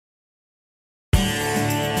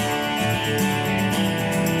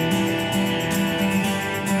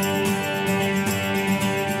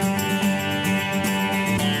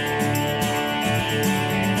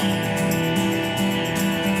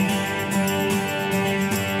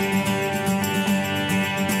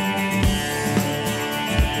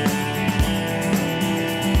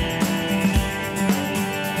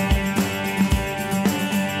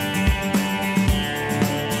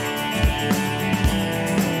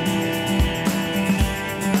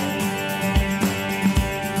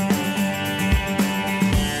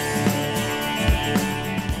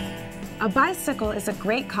bicycle is a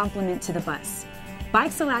great complement to the bus.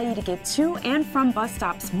 Bikes allow you to get to and from bus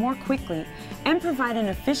stops more quickly and provide an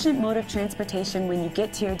efficient mode of transportation when you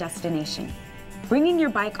get to your destination. Bringing your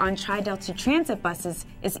bike on Tri-Delta Transit buses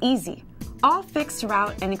is easy. All fixed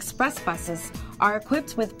route and express buses are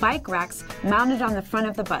equipped with bike racks mounted on the front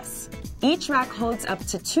of the bus. Each rack holds up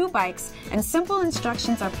to 2 bikes, and simple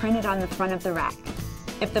instructions are printed on the front of the rack.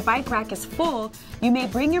 If the bike rack is full, you may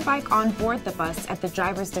bring your bike on board the bus at the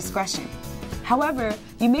driver's discretion. However,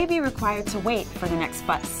 you may be required to wait for the next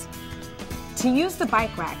bus. To use the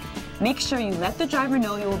bike rack, make sure you let the driver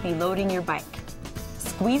know you will be loading your bike.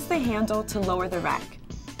 Squeeze the handle to lower the rack.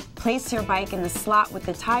 Place your bike in the slot with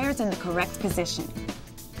the tires in the correct position.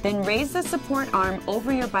 Then raise the support arm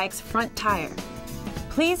over your bike's front tire.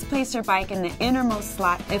 Please place your bike in the innermost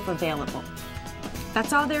slot if available.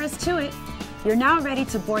 That's all there is to it. You're now ready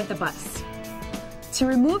to board the bus. To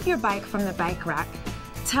remove your bike from the bike rack,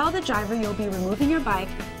 tell the driver you'll be removing your bike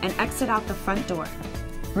and exit out the front door.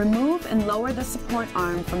 Remove and lower the support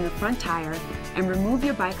arm from the front tire and remove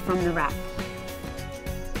your bike from the rack.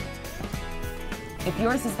 If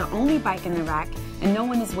yours is the only bike in the rack and no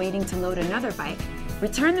one is waiting to load another bike,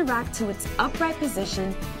 return the rack to its upright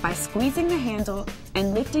position by squeezing the handle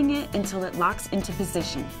and lifting it until it locks into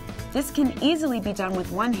position. This can easily be done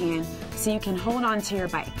with one hand so you can hold on to your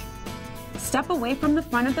bike. Step away from the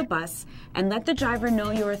front of the bus and let the driver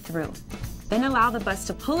know you are through. Then allow the bus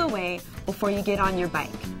to pull away before you get on your bike.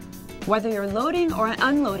 Whether you're loading or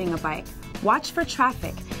unloading a bike, watch for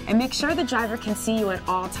traffic and make sure the driver can see you at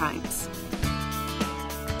all times.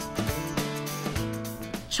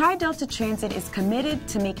 Tri-Delta Transit is committed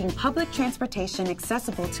to making public transportation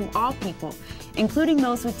accessible to all people, including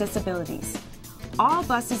those with disabilities. All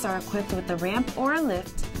buses are equipped with a ramp or a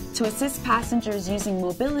lift to assist passengers using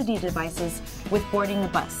mobility devices with boarding the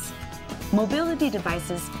bus. Mobility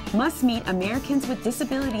devices must meet Americans with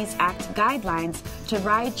Disabilities Act guidelines to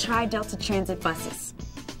ride Tri-Delta Transit buses.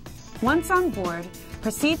 Once on board,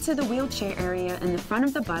 proceed to the wheelchair area in the front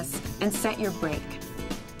of the bus and set your brake.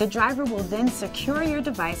 The driver will then secure your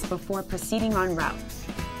device before proceeding en route.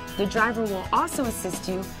 The driver will also assist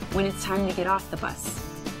you when it's time to get off the bus.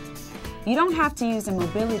 You don't have to use a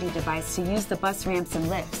mobility device to use the bus ramps and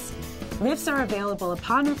lifts. Lifts are available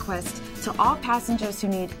upon request to all passengers who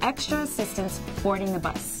need extra assistance boarding the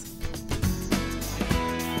bus.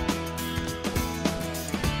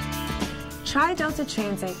 Tri-Delta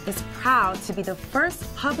Transit is proud to be the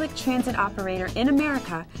first public transit operator in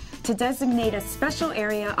America to designate a special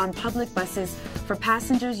area on public buses for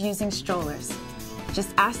passengers using strollers.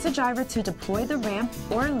 Just ask the driver to deploy the ramp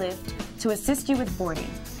or lift to assist you with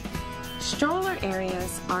boarding. Stroller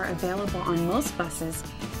areas are available on most buses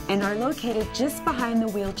and are located just behind the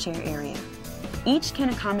wheelchair area. Each can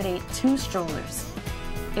accommodate 2 strollers.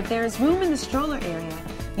 If there is room in the stroller area,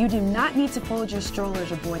 you do not need to fold your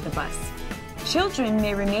strollers aboard the bus. Children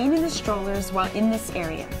may remain in the strollers while in this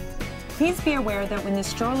area. Please be aware that when the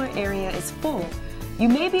stroller area is full, you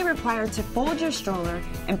may be required to fold your stroller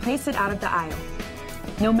and place it out of the aisle.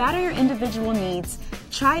 No matter your individual needs,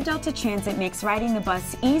 Tri-Delta Transit makes riding the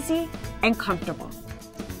bus easy and comfortable.